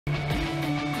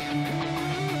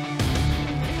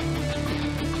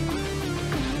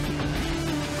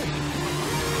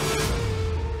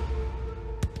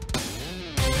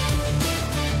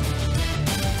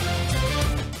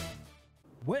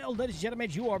Well, ladies and gentlemen,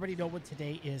 you already know what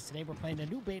today is. Today we're playing a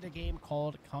new beta game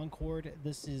called Concord.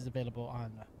 This is available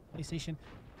on PlayStation,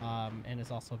 and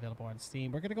it's also available on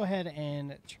Steam. We're going to go ahead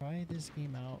and try this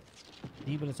game out,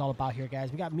 see what it's all about here,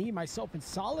 guys. We got me, myself, and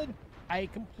Solid. I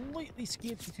completely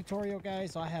skipped the tutorial,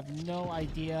 guys, so I have no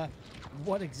idea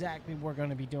what exactly we're going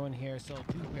to be doing here, so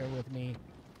do bear with me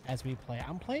as we play.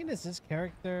 I'm playing as this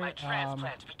character. My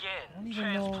transplants begin. I don't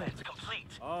even know. Transplants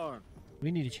complete. We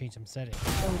need to change some settings.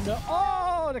 Oh, no.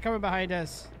 Oh, they're coming behind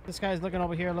us. This guy's looking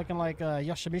over here looking like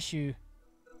Yoshimitsu.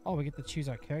 Oh, we get to choose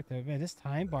our character. Man, this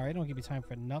time bar, it don't give me time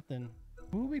for nothing.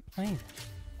 Who are we playing?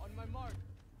 On my mark.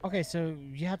 Okay, so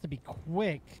you have to be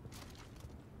quick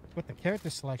with the character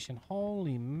selection.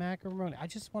 Holy macaroni. I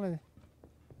just want to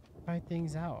try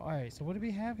things out. All right, so what do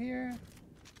we have here?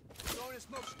 Throwing a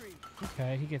smoke screen.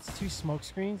 Okay, he gets 2 smoke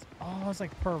screens. Oh, it's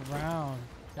like per round.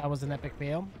 That was an epic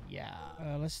fail. Yeah.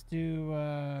 Let's do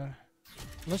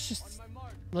let's just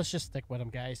stick with him,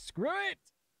 guys. Screw it.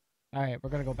 All right, we're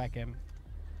gonna go back in.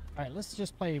 All right, let's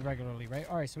just play regularly, right?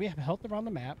 All right, so we have health around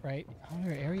the map, right? Oh,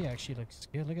 our area actually looks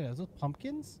good. Look at those. Those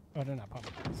pumpkins? Oh, they're not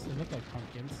pumpkins. They look like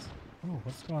pumpkins. Oh,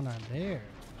 what's going on there?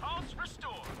 Pulse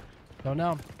restored. Don't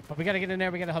know, but we gotta get in there.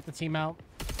 We gotta help the team out.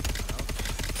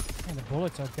 And the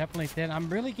bullets are definitely thin. I'm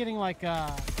really getting like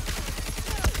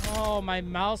oh, my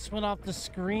mouse went off the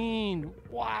screen.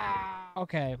 Wow.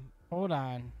 Okay, hold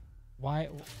on. Why?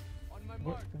 On my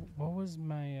mark. What was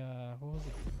my what was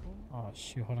it? Oh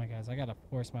shoot, hold on, guys. I gotta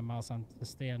force my mouse on to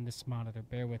stay on this monitor.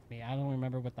 Bear with me. I don't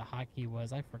remember what the hotkey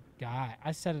was. I forgot.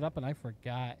 I set it up and I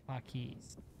forgot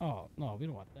hotkeys. Oh no, we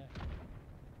don't want that.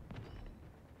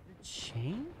 Did it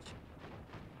change?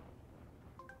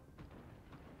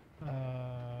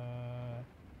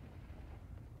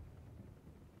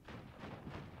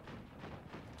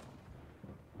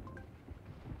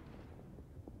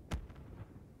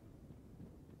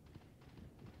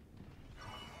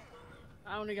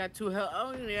 I only got 2 health. I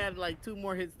only had like 2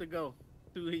 more hits to go.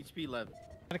 2 HP left.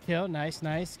 Got a kill. Nice,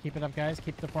 nice. Keep it up, guys.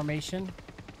 Keep the formation.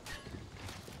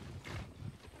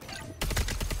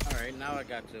 All right, now I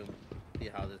got to see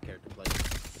how this character plays.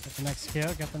 Got the next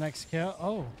kill. Got the next kill.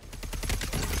 Oh.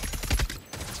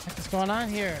 What's going on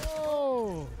here?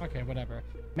 Oh. Okay, whatever.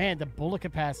 Man, the bullet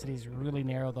capacity is really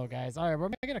narrow, though, guys. All right, we're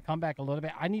making a comeback a little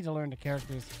bit. I need to learn the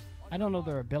characters. I don't know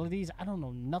their abilities. I don't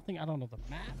know nothing. I don't know the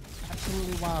map.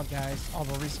 Absolutely wild, guys. Oh,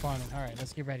 we're respawning. All right,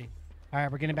 let's get ready. All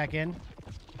right, we're getting back in.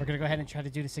 We're going to go ahead and try to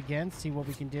do this again, see what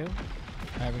we can do.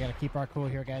 All right, we got to keep our cool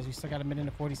here, guys. We still got 1 minute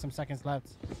and 40 some seconds left.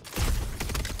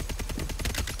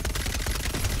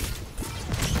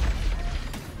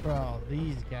 Bro,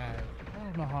 these guys. I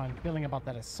don't know how I'm feeling about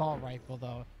that assault rifle,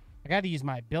 though. I got to use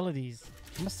my abilities.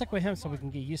 I'm going to stick with him so we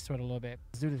can get used to it a little bit.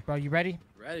 Let's do this, bro. You ready?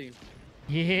 Ready.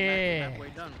 Yeah.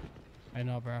 Halfway done. I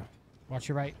know, bro. Watch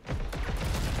your right.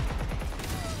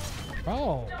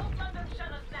 Bro. Don't let them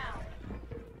shut us down.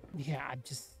 Yeah,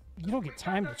 you don't get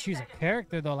time to choose a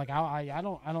character though. Like I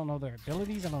don't know their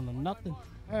abilities. I don't know nothing.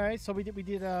 All right, so we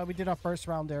did our first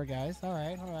round there, guys. All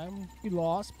right. We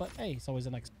lost, but hey, it's always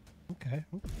the next. Okay.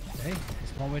 Hey,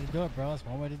 that's one way to do it, bro. That's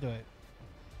one way to do it.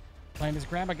 Playing his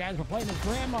grandma, guys. We're playing his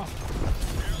grandma.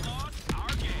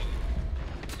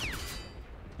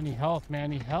 I need health, man. I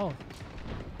need health.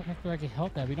 I feel like I get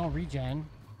health that we don't regen.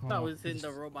 I was hitting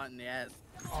the robot in the ass.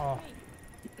 Oh,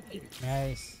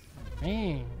 nice.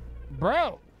 Dang,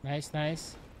 bro. Nice.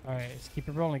 All right, let's keep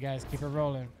it rolling, guys. Keep it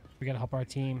rolling. We gotta help our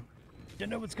team. Don't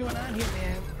know what's going on here,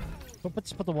 man. But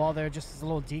let's put the wall there just as a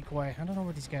little decoy. I don't know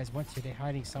where these guys went to. They're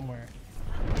hiding somewhere.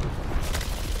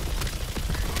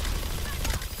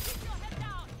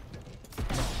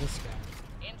 Oh, this guy.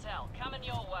 Intel coming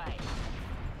your way.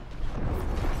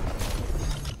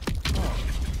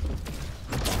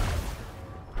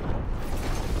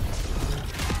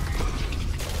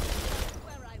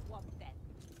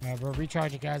 We're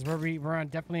recharging, guys. We're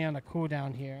definitely on a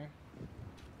cooldown here.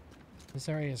 This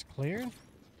area is cleared.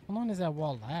 How long does that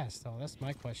wall last, though? That's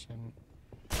my question.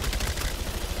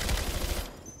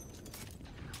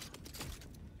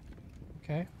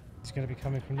 Okay, he's gonna be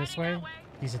coming from this way.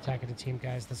 He's attacking the team,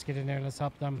 guys. Let's get in there. Let's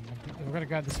help them. We're gonna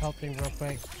grab this health thing real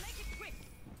quick.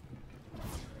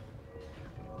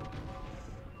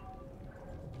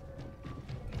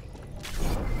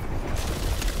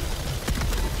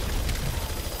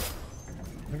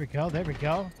 There we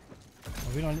go.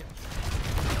 Oh, we don't need...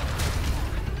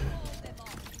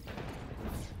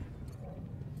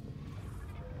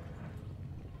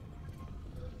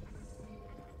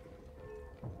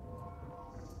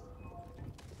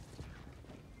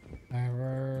 Alright,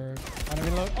 we're trying to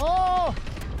reload. Oh!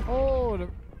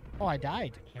 Oh, I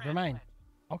died. Never mind.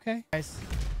 Okay, guys.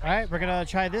 Alright, we're gonna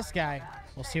try this guy.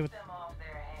 We'll see what...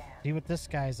 See what this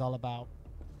guy's all about.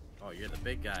 Oh, you're the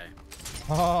big guy.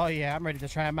 Oh yeah, I'm ready to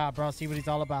try him out, bro. See what he's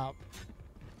all about.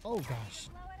 Oh gosh.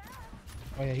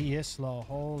 Oh yeah, he is slow.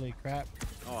 Holy crap.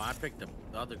 Oh, I picked the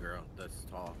other girl that's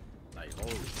tall. Like,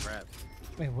 holy crap.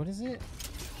 Wait, what is it?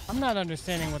 I'm not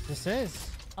understanding what this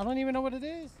is. I don't even know what it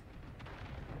is.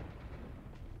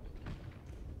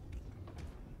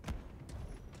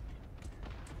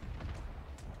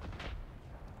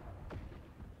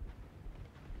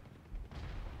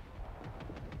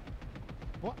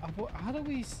 How do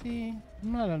we see?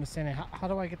 I'm not understanding. How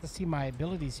do I get to see my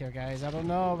abilities here, guys? I don't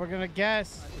know. We're gonna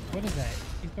guess. What is that?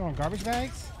 He's throwing garbage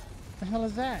bags? What the hell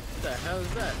is that? What the hell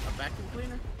is that? A vacuum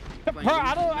cleaner? Like, Bro,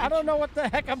 I don't know what the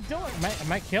heck I'm doing.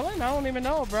 Am I killing? I don't even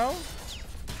know, bro.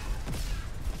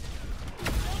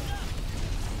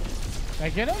 Did I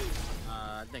get him?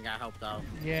 I think I helped out.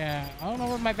 Yeah, I don't know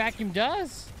what my vacuum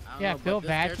does. Yeah, fill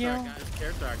vacuum. This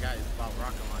character I got is about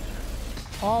rocket launcher.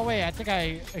 Oh wait, I think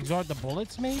I absorbed the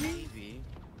bullets, maybe. Maybe.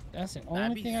 That's the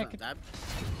only thing I could. That...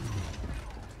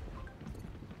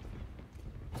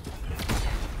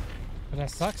 But that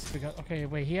sucks because okay,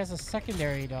 wait, he has a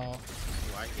secondary though.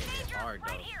 Ooh, I get hit hard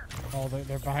though. Oh,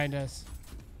 they're behind us.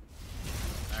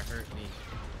 That hurt me.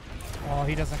 Oh,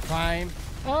 he doesn't climb.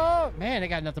 Oh man, they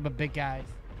got nothing but big guys.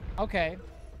 Okay.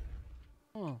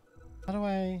 How do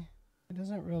I? It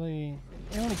doesn't really.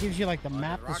 It only gives you like the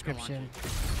map description.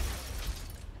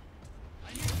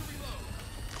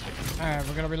 All right,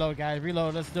 we're gonna reload, guys.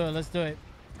 Reload. Let's do it. Let's do it.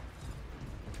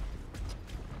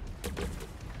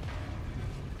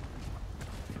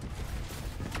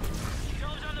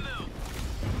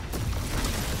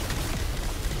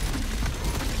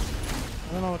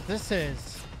 I don't know what this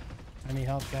is. I need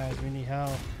help, guys. We need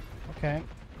help. Okay.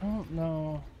 I don't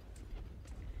know.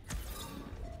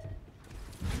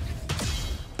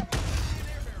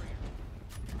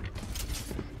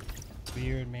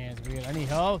 Weird, man. It's weird. I need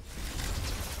help.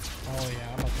 Oh yeah,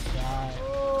 I'm about to die.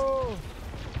 Oh!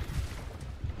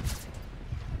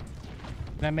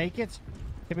 Can I make it?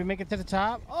 Can we make it to the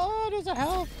top? Oh, there's a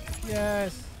health.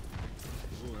 Yes.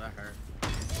 Ooh, that hurt.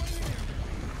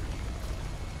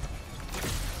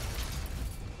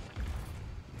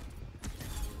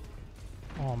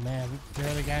 Oh man, we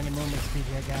barely got any movement speed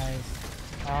here, guys.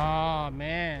 Oh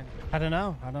man. I don't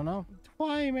know. I don't know. I'm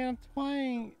trying, man. I'm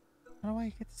trying. How do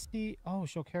I get to see? Oh,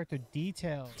 show character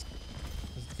details.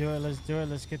 Let's do it. Let's do it.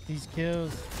 Let's get these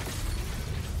kills.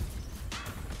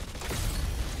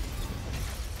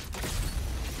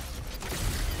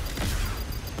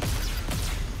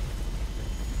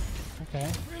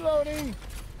 Okay. Reloading.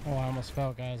 Oh, I almost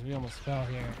fell, guys. We almost fell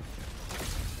here.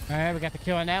 All right, we got the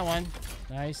kill on that one.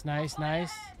 Nice, nice,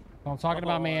 nice. What I'm talking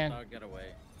about, man. Get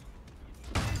away.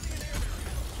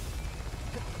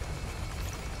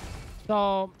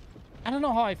 So, I don't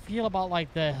know how I feel about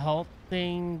like the health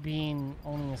thing being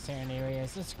only in certain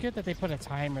areas. It's good that they put a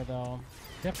timer, though.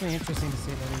 Definitely interesting to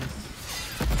say the least.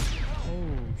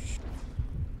 Oh,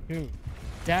 shoot.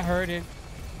 That hurted.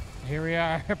 Here we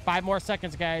are. 5 more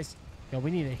seconds, guys. Yo,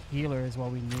 we need a healer is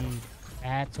what we need.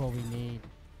 That's what we need.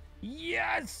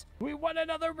 Yes! We won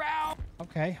another round!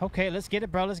 Okay, okay, let's get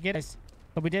it, bro. Let's get it.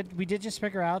 But we did just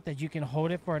figure out that you can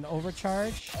hold it for an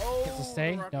overcharge. Oh, to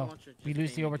stay. No, we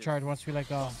lose the overcharge once we let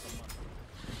go.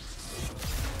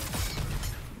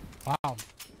 Wow.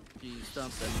 She's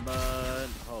something but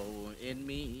hole in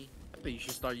me. I think you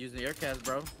should start using the aircast,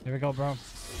 bro. There we go, bro.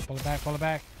 Pull it back, pull it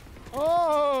back.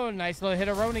 Oh, nice little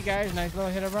hit-a-roni, guys. Nice little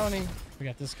hit-a-roni. We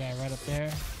got this guy right up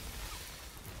there.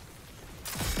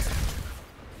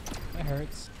 That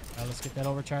hurts. All right, let's get that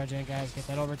overcharge in, guys. Get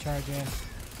that overcharge in.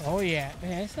 Oh, yeah.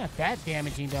 Man, it's not that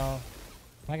damaging, though.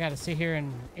 I got to sit here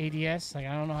in ADS. Like,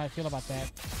 I don't know how I feel about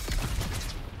that.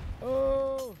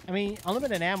 Oh. I mean,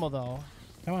 unlimited ammo, though.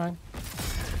 Come on.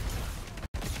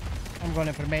 I'm going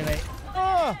in for the melee.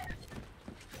 Oh!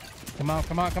 Come on,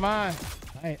 come on, come on.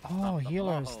 All right. Oh,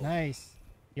 healers. Nice.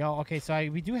 Yo, okay, so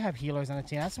we do have healers on the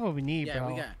team. That's what we need, yeah,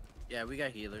 bro. We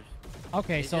got healers.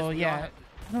 Okay, so yeah.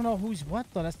 I don't know who's what,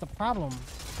 though. That's the problem.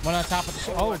 One on top of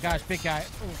the... Oh, gosh, big guy.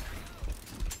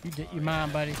 Ooh. You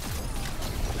mine, buddy.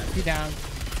 You down.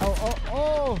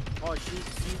 Oh, she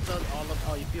does all of...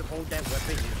 Oh, if you hold that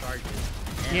weapon, you charge it.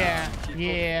 And,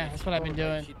 yeah, that's what I've been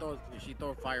doing. She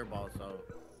throws fireballs, so...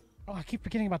 Oh, I keep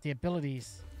forgetting about the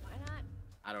abilities. Why not?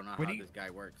 I don't know how this guy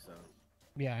works, so...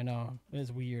 Yeah, I know.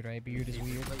 It's weird, right? Weird is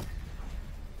weird.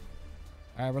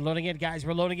 All right, we're loading in, guys.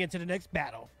 We're loading into the next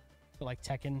battle. So, like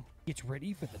Tekken gets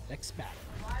ready for the next battle.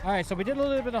 All right, so we did a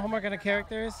little bit of homework on the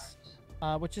characters,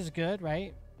 which is good,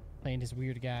 right? Playing this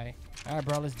weird guy. All right,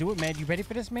 bro, let's do it, man. You ready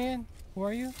for this, man? Who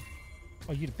are you?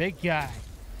 Oh, you the big guy.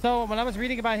 So when I was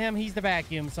reading about him, he's the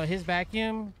vacuum. So his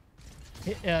vacuum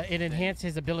It enhances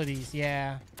his abilities.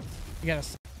 Yeah. You got a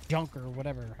junk or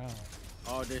whatever. I don't know.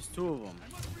 Oh, there's two of them.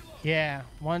 Yeah.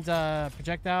 One's a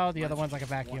projectile. The other one's like a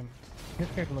vacuum. Your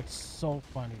character looks so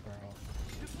funny, bro.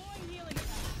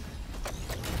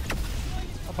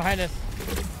 Oh, behind us.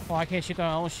 Oh, I can't shoot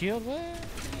my own shield. What?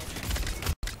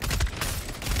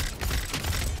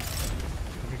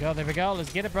 There we go. There we go.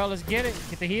 Let's get it, bro. Let's get it.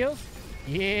 Get the heals.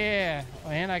 Yeah. Oh,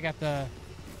 and I got the...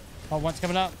 Oh, one's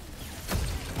coming up.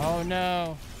 Oh,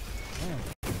 no. Oh.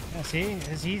 Yeah, see?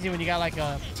 It's easy when you got like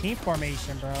a team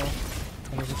formation, bro.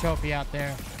 And there's a trophy out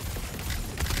there.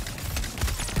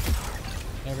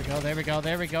 There we go. There we go.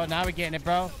 There we go. Now we're getting it,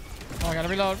 bro. Oh, I gotta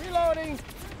reload. Reloading.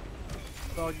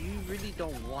 So you really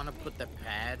don't want to put the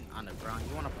pad on the ground.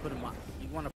 You want to put them on. You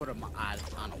want to put them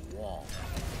on a wall.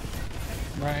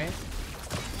 Right.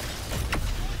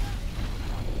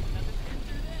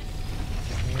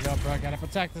 Here we go, bro. Gotta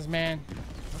protect this man.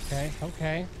 Okay.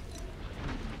 Okay.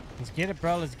 Let's get it,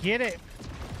 bro. Let's get it.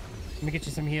 Let me get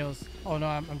you some heals. Oh no,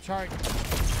 I'm charged.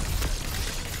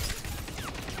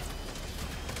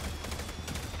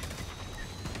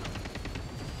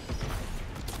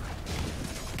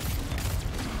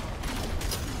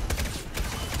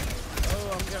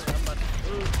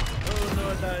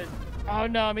 Oh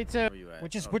no, me too. We're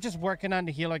just working on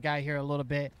the healer guy here a little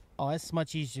bit. Oh, it's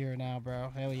much easier now,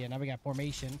 bro. Hell yeah, now we got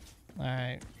formation. All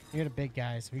right, you're the big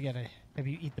guys. We gotta have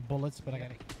you eat the bullets, but I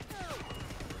gotta.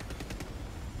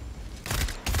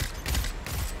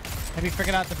 Have you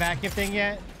figured out the vacuum thing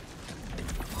yet?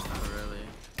 Not really.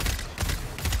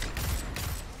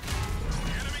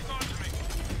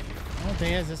 The only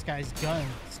thing is, this guy's gun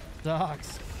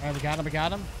sucks. All right, we got him. We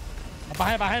got him. Oh,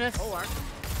 behind us. Oh,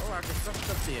 I can suck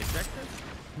up the ejectors.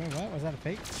 Wait, what? Was that a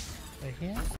fake? Right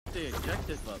here? The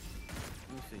ejectors up.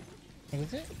 Let me see. What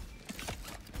is it?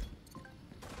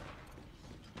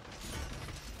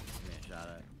 Give me a shot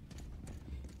at.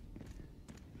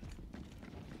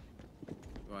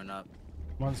 Going up.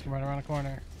 One's right around the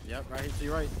corner. Yep, right here to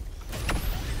your right.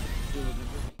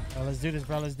 Oh, let's do this,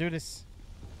 bro. Let's do this.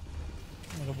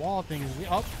 Oh, the wall thing is...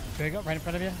 Oh, there you go. Right in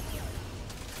front of you.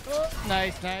 Oh,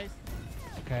 nice, nice.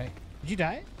 Okay. Did you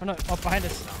die? Oh, no. Oh, behind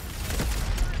us.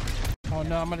 Oh,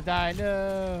 no. I'm going to die.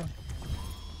 No.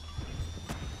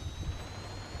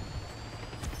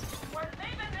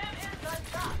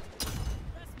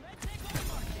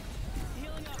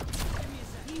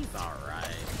 He's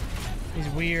alright. He's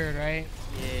weird, right?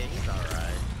 Yeah, he's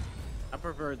alright. I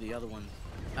prefer the other one.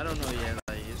 I don't know yet.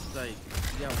 Like, it's like,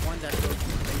 yeah, one that goes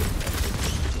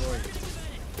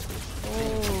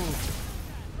Oh.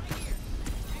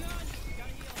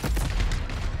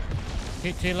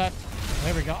 Two left.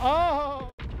 There we go. Oh!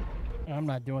 I'm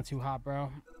not doing too hot,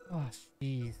 bro. Oh,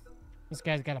 jeez. This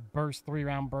guy's got a burst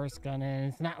 3-round burst gun,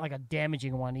 and it's not like a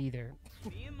damaging one either.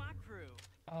 Me and my crew.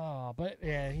 Oh, but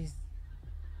yeah, he's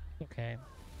okay.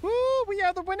 Woo! We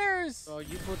are the winners. So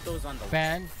you put those on the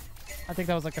Ben, I think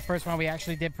that was like the first round we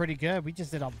actually did pretty good. We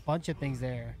just did a bunch of things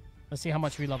there. Let's see how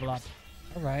much we level up.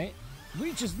 All right.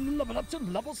 We just leveled up to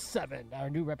level 7. Our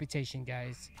new reputation,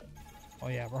 guys. Oh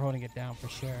yeah, we're holding it down for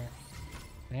sure.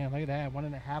 Man, look at that.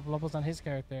 1.5 levels on his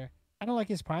character. I don't like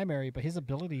his primary, but his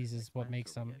abilities is what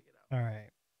makes him. All right.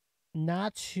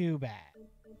 Not too bad.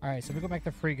 All right, so we go back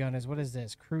to free gunners. What is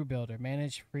this? Crew builder.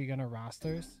 Manage free gunner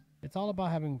rosters. It's all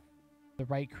about having the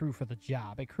right crew for the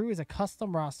job. A crew is a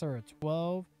custom roster of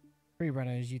 12 free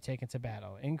runners you take into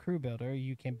battle. In crew builder,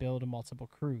 you can build multiple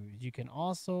crews. You can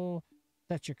also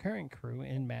set your current crew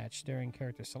in match. During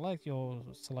character select, you'll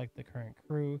select the current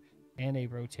crew and a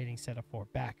rotating set of 4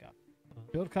 backup.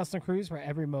 Build custom crews for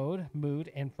every mode, mood,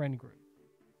 and friend group.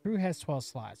 Crew has 12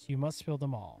 slots. You must fill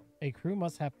them all. A crew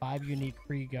must have 5 unique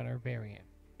free gunner variants.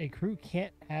 A crew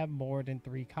can't have more than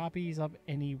 3 copies of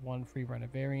any one free runner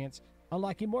variant.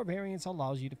 Unlocking more variants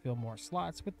allows you to fill more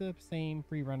slots with the same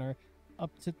free runner,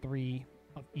 up to 3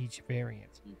 of each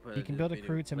variant. You can build a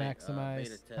crew to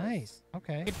maximize. Nice.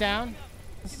 Okay. Get down.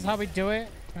 This is how we do it.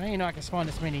 I didn't know I can spawn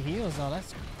this many heals though.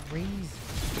 That's crazy.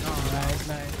 Oh, nice,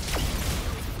 nice.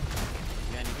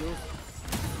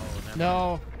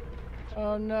 No.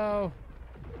 Oh no.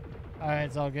 All right,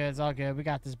 it's all good. It's all good. We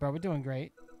got this, bro. We're doing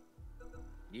great.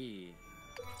 Yeah.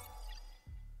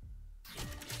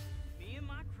 Me and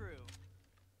my crew.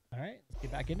 All right, let's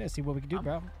get back in there. See what we can do,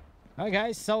 bro. All right,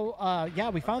 guys. So, yeah,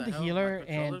 we found the healer,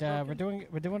 and we're doing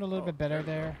a little bit better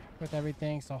there with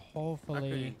everything. So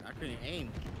hopefully, I couldn't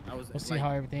aim. We'll see how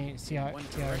everything. See how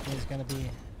everything's gonna be.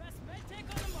 Best med tech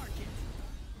on the market.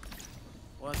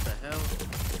 What the hell?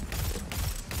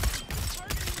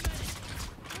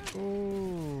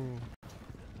 Ooh.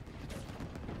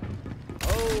 Oh.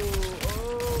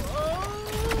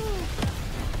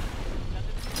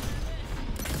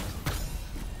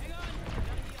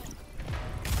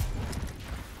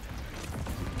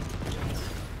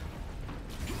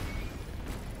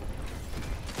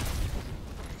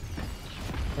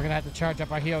 gonna have to charge up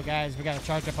our heal, guys. We gotta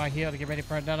charge up our heal to get ready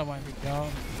for another one. Here we go.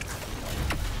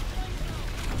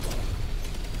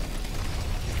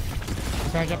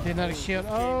 Charge up the another shield.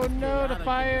 Oh no, the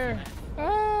fire!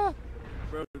 Ah!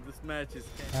 Bro, this match is.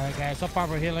 All right, guys. So far,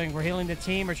 we're healing. We're healing the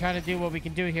team. We're trying to do what we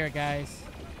can do here, guys.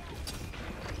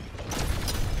 I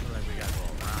feel like we gotta go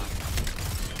around.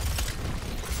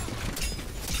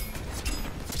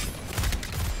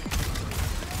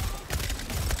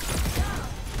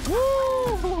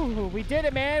 Woo! We did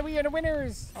it, man. We are the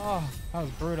winners. Oh, that was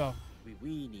brutal. We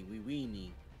weenie.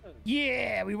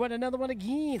 Yeah, we won another one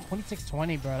again.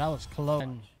 26-20, bro. That was close.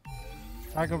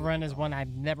 Cargo Run is one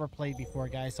I've never played before,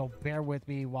 guys. So bear with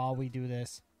me while we do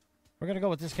this. We're going to go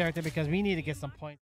with this character because we need to get some points.